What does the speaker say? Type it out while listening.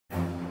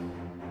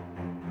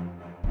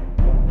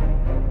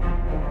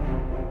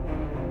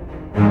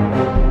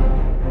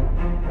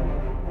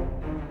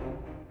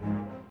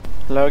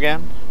Hello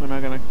again. We're now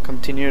gonna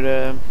continue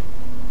the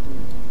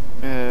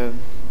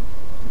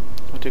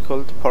what do you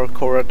call it?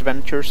 Parkour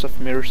adventures of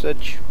Mirror's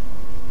Edge.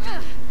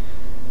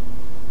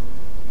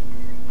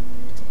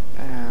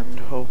 And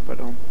hope I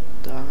don't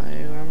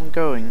die where I'm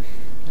going.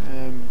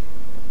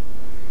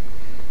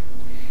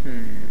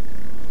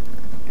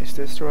 Is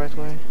this the right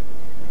way?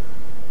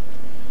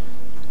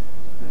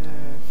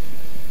 I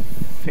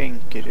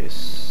think it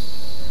is.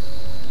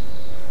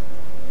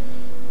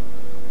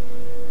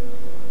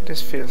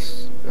 This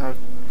feels.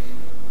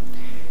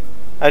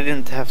 I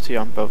didn't have to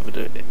jump over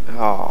the.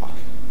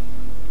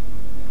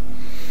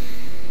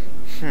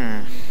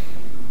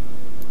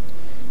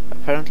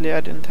 Apparently, I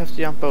didn't have to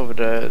jump over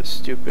the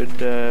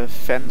stupid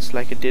fence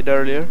like I did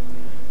earlier.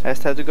 I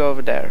just had to go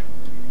over there.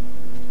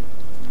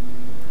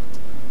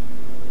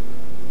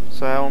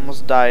 So I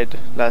almost died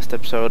last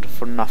episode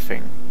for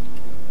nothing.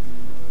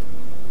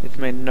 It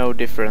made no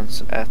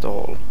difference at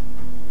all.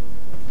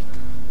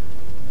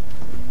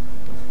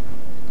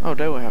 Oh,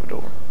 there we have a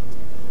door.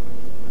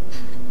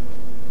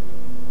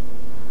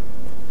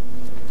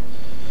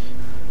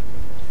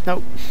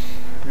 No.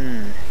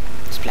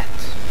 Splat.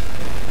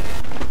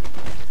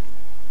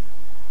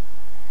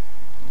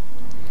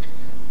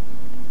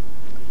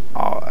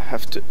 Oh, I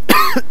have to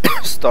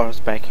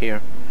start back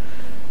here.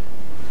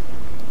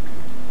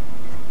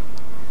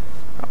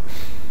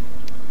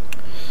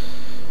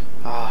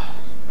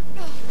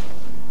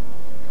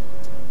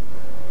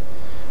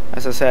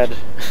 As I said,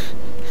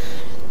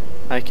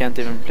 I can't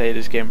even play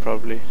this game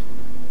probably.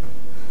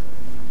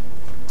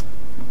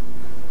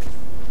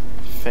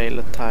 Fail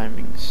at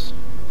timings.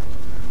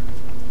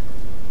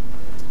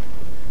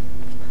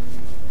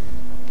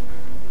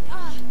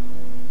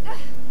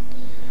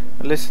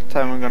 At least this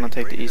time I'm gonna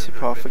take the easy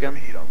path again. I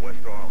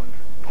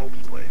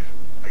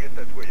guess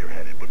that's where you're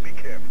headed, but be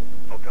careful.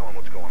 I'll tell him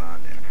what's going on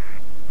there.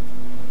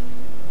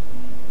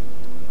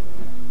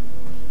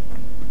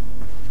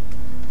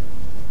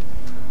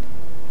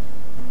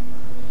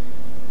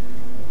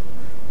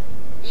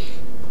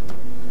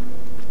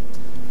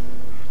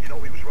 You know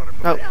he was running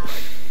from there.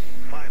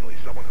 Finally,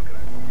 someone who can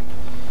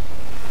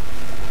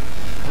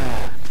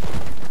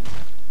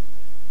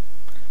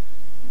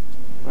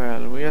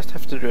Well, we just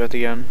have to do it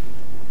again.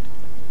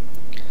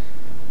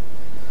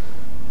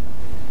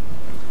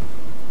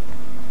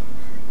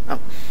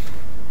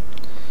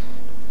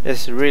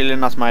 It's really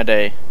not my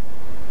day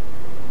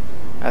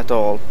at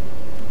all.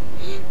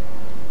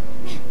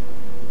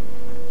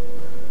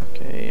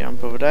 Okay,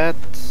 jump over that,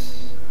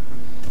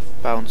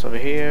 bounce over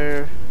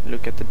here,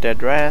 look at the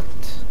dead rat,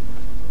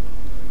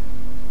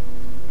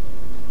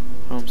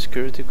 home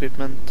security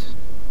equipment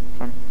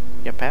from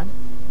Japan,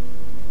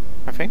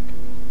 I think.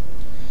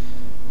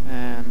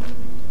 And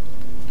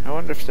I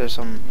wonder if there's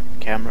some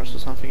cameras or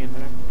something in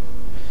there.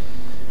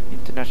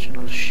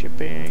 International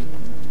shipping.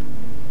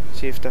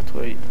 See if that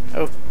way.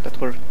 Oh,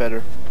 that worked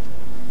better.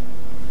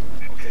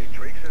 Okay,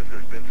 Drake says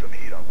there's been some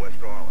heat on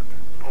West Arlen,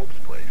 Pope's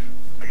place.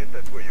 I guess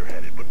that's where you're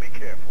headed, but be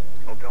careful.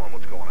 I'll tell him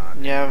what's going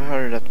on. Yeah, I've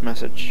heard that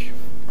message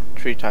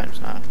 3 times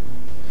now.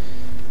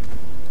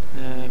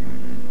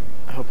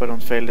 I hope I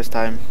don't fail this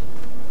time.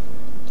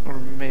 Or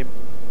maybe.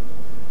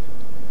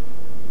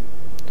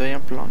 Do I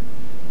jump along?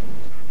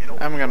 You know,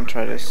 I'm gonna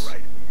try this.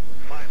 right.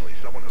 Finally,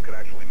 someone who can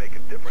actually make a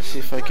difference. See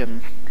if I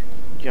can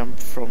jump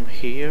from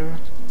here.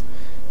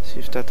 See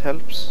if that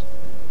helps.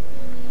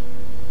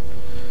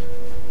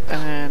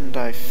 And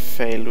I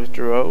failed with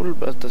the roll,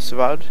 but I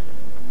survived,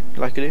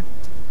 luckily.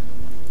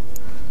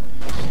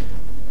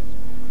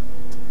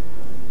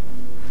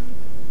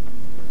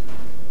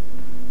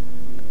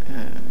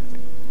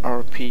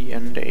 RP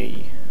and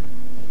A.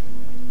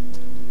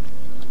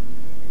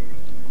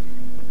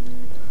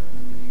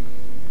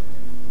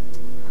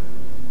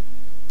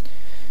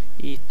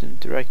 Eat and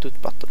interact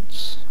with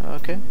buttons.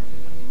 Okay.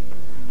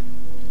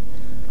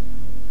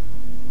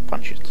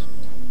 Punch it.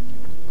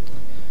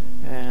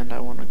 And I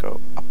want to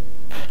go up,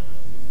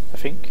 I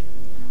think.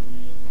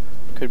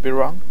 Could be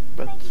wrong,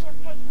 but... Thinking of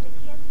taking the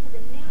kids to the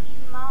new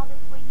Eden Mall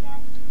this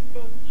weekend?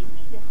 Then you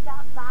need to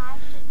stop by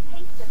the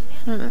Taste of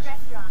News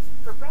restaurant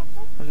for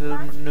breakfast, a little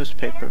lunch,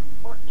 newspaper. dinner,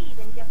 or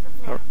even just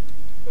a snack. Or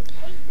The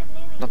Taste of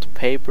New not Eden.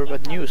 paper, but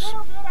It's a news.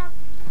 little bit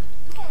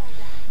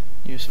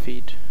of News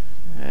feed.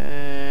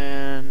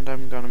 And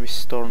I'm gonna be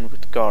stormed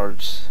with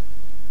guards,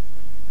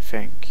 I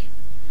think.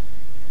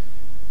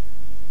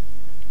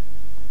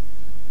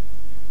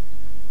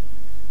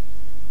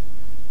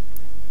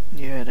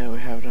 Yeah, there we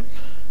have them.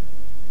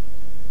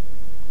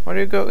 Why do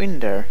you go in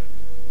there?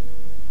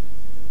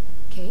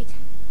 Kate?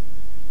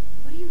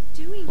 What are you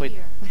doing Wait,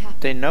 here? What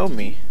happened? they know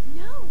me.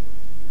 No.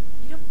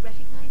 You don't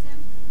recognize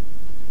him?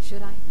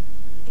 Should I?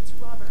 It's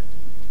Robert.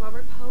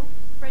 Robert Pope,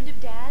 friend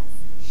of Dad's.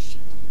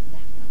 Shit,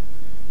 that fellow.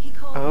 He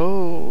called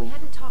Oh, me. We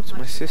hadn't talked that's much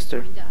my since I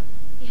sister. joined up.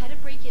 He had a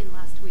break-in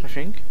last week. I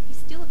think. He's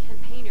still a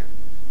campaigner.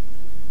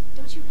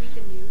 Don't you read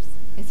the news?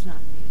 It's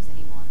not news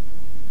anymore.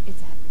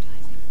 It's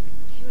advertising.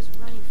 He was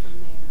running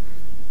from there.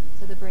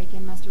 So the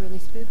break-in must have really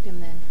spooked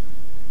him then.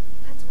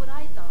 That's what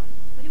I thought.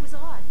 But it was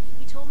odd.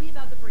 He told me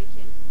about the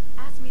break-in,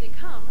 asked me to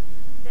come,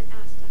 then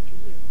asked after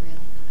you. Really?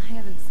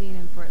 seen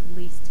him for at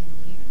least 10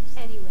 years.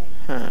 Anyway,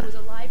 he was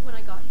alive when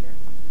I got here.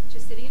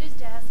 Just sitting at his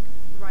desk,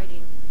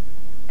 writing.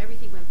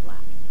 Everything went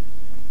black.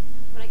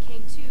 When I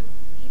came to,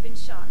 he'd been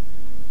shot.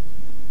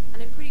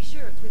 And I'm pretty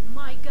sure it's with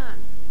my gun.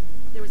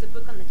 There was a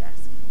book on the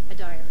desk, a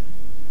diary.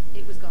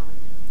 It was gone.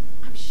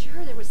 I'm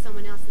sure there was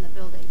someone else in the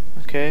building.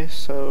 Okay,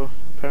 so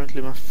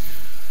apparently my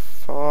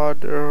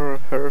father or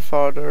her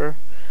father,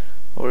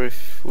 or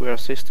if we are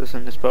sisters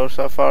and it's both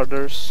our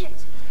fathers,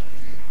 Shit.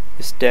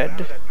 is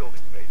dead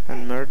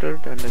and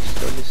murdered, and they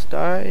stole his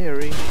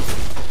diary.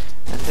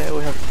 And there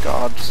we have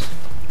guards,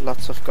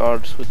 lots of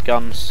guards with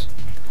guns.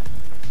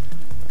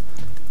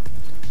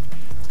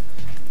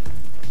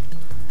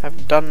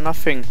 I've done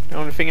nothing. The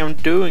only thing I'm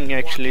doing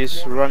actually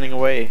is running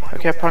away.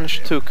 Okay, I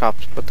punched 2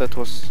 cops, but that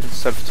was in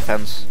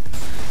self-defense.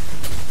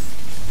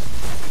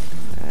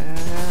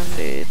 And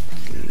it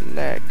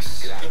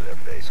lags.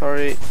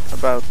 Sorry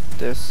about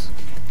this.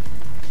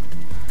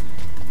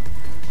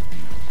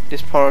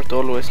 This part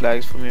always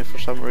lags for me for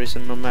some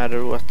reason, no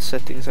matter what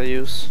settings I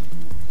use.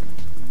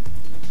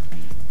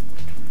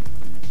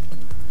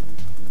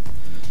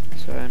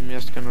 So I'm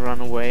just gonna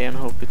run away and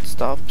hope it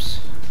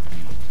stops.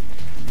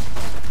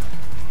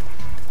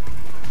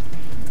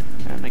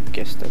 And I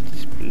guess that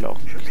is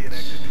blocked.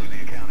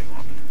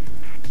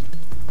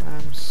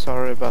 I'm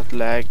sorry about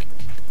lag.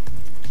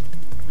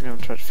 I'm gonna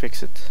try to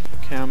fix it.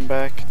 Okay, I'm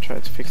back. Try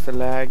to fix the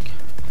lag.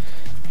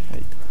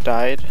 I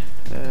died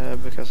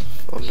because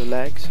of all the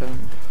lag, so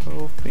I'm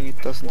hoping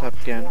it doesn't happen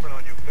again.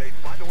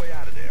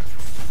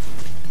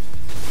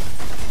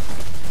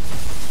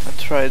 I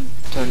tried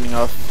turning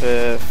off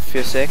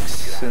physics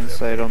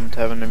since I don't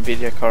have an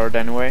Nvidia card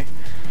anyway,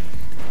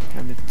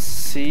 and it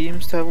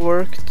seems to have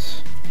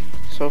worked.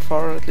 So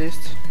far, at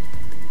least.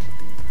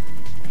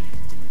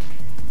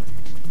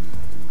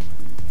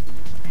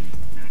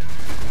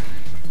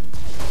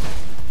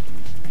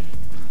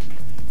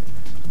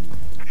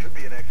 Should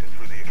be an exit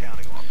through the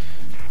accounting office.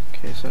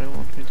 Okay, so they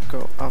want me to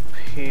go up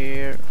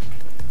here.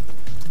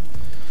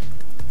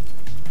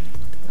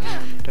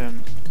 And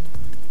then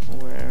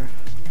where?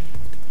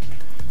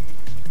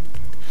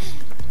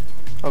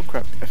 Oh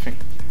crap, I think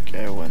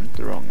I went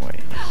the wrong way.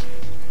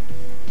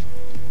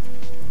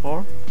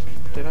 Or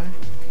did I?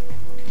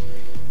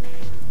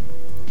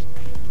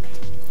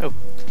 Oh,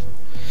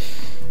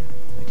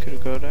 I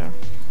could go there.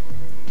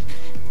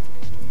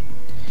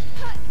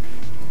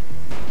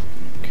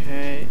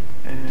 Okay,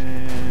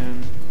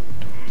 and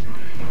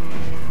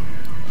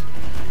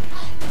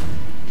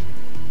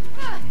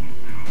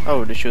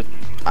oh, they shoot.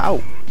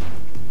 Ow!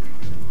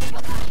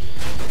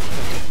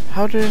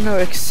 How do they know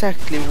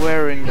exactly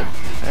where in the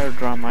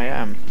airdrome I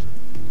am?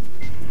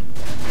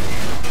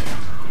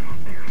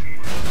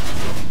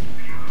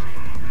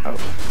 Oh,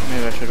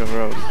 maybe I should have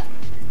rolled.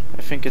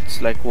 I think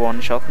it's like 1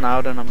 shot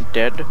now, then I'm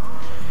dead.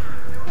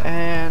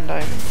 And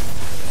I'm...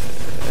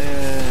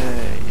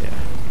 yeah.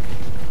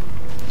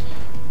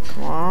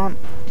 Come on. I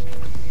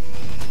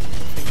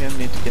think I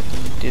need to get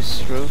on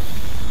this roof.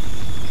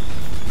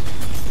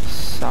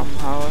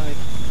 Somehow I'm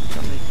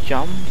gonna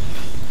jump.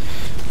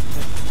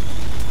 Like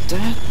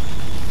that.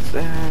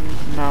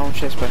 And now I'm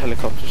chased by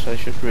helicopters, so I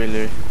should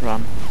really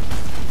run.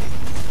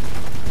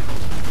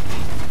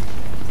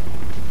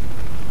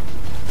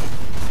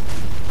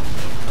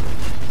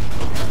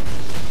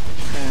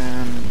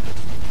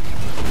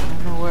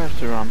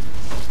 To run.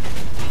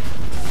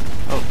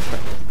 Oh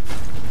crap.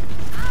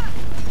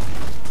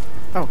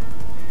 Oh.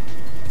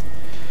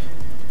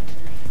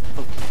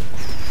 Oh.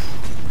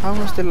 How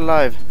am I still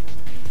alive?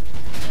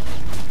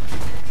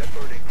 That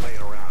bird ain't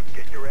playing around.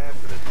 Get your ass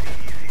to the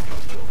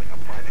CEC building. I'm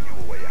finding you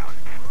a way out.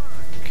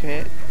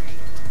 Okay.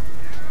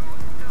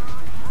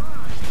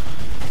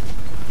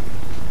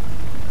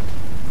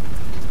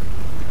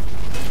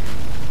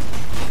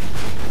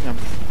 Jump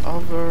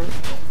over.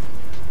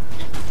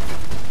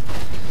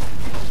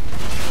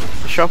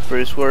 Chopper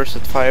is worse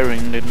at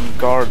firing than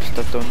guards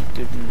that don't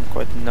even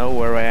quite know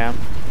where I am.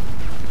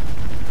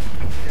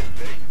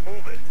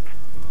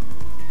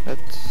 That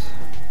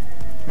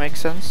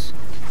makes sense.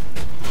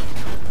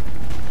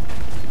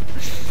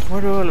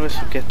 Why do I always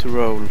forget to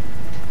roll?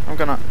 I'm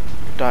gonna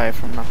die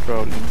from not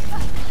rolling.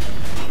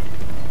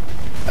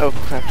 Oh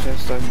crap, they're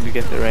starting to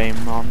get their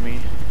aim on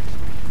me.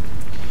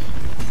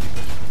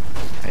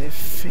 I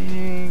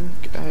think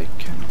I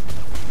can...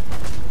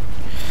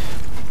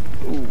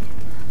 Ooh.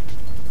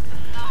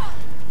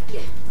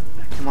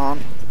 Come on.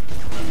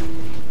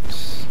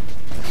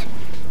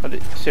 Are they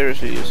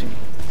seriously using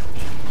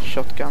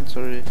shotguns,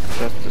 or is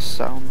that the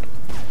sound?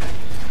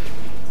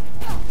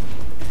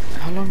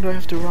 How long do I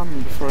have to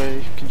run before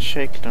I can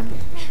shake them?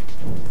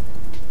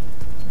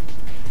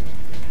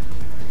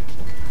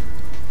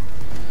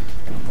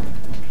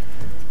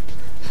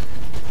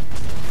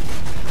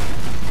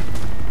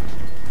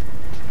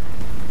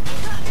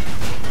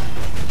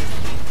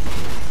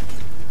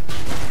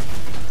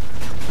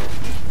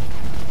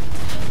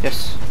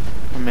 Yes,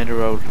 I made a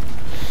roll.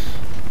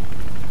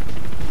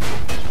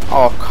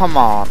 Oh, come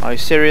on, are you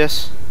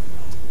serious?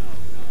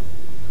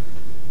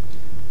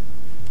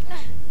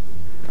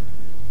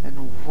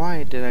 And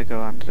why did I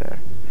go under there?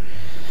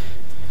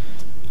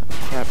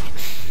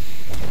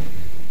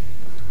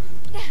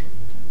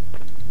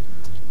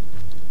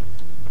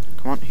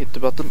 hit the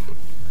button.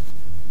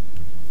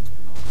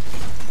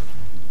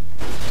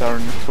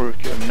 Darn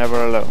quirky, I'm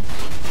never alone.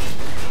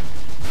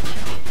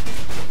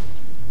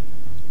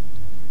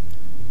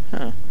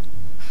 Huh.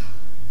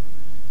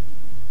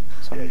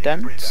 Some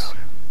dents.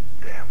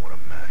 Damn, what a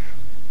mess.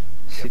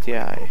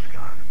 CTI.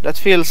 That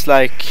feels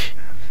like...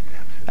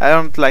 I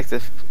don't like the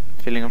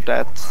feeling of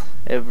that.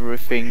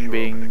 Everything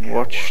being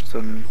watched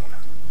and...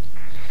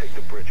 Take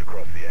the bridge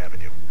across the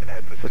avenue and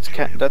head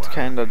for That's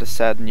kind of the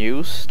sad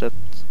news, that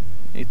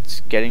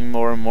it's getting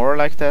more and more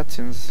like that,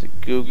 since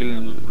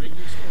Google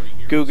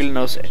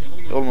knows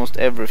almost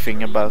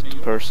everything about the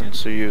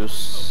persons who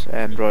use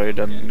Android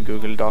and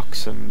Google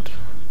Docs and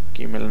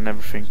Gmail and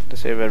everything. They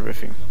save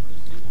everything.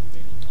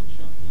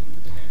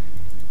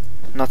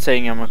 Not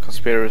saying I'm a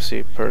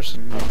conspiracy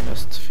person, I'm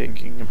just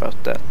thinking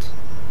about that.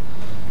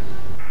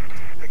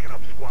 Picking up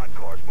squad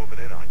cars moving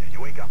in on you.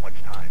 You ain't got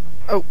much time.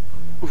 Oh!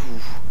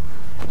 Ooh.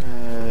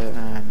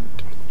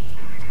 And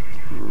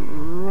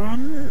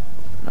run,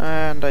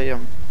 and I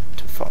am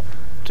too far,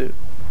 too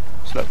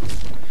slow.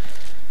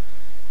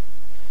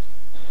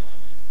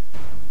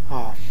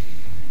 Oh.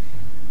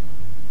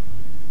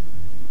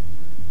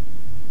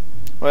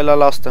 Well, I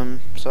lost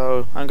them,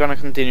 so I'm gonna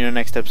continue the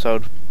next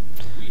episode.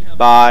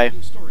 Bye.